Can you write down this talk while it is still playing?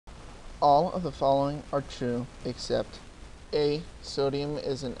All of the following are true except A. Sodium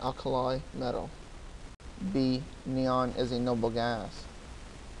is an alkali metal. B. Neon is a noble gas.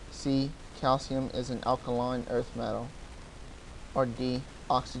 C. Calcium is an alkaline earth metal. Or D.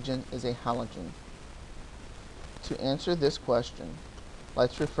 Oxygen is a halogen. To answer this question,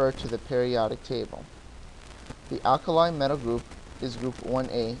 let's refer to the periodic table. The alkali metal group is group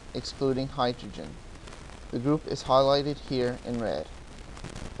 1A, excluding hydrogen. The group is highlighted here in red.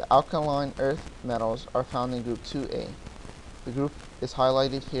 The alkaline earth metals are found in group 2A. The group is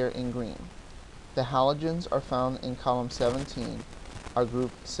highlighted here in green. The halogens are found in column 17, our group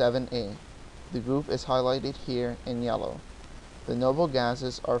 7A. The group is highlighted here in yellow. The noble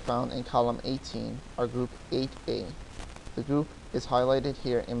gases are found in column 18, our group 8A. The group is highlighted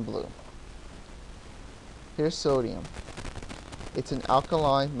here in blue. Here's sodium. It's an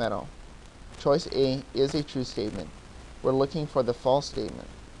alkali metal. Choice A is a true statement. We're looking for the false statement.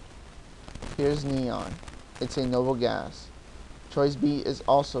 Here's neon. It's a noble gas. Choice B is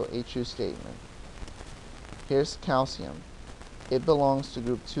also a true statement. Here's calcium. It belongs to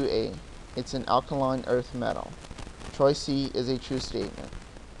group 2A. It's an alkaline earth metal. Choice C is a true statement.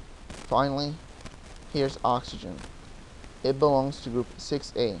 Finally, here's oxygen. It belongs to group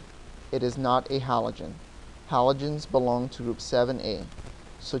 6A. It is not a halogen. Halogens belong to group 7A,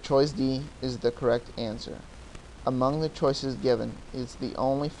 so choice D is the correct answer. Among the choices given is the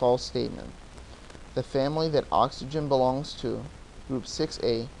only false statement. The family that oxygen belongs to, group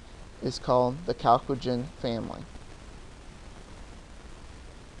 6A, is called the chalcogen family.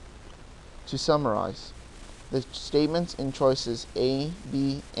 To summarize, the statements in choices A,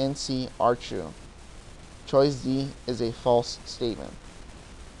 B, and C are true. Choice D is a false statement.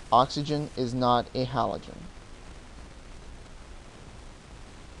 Oxygen is not a halogen.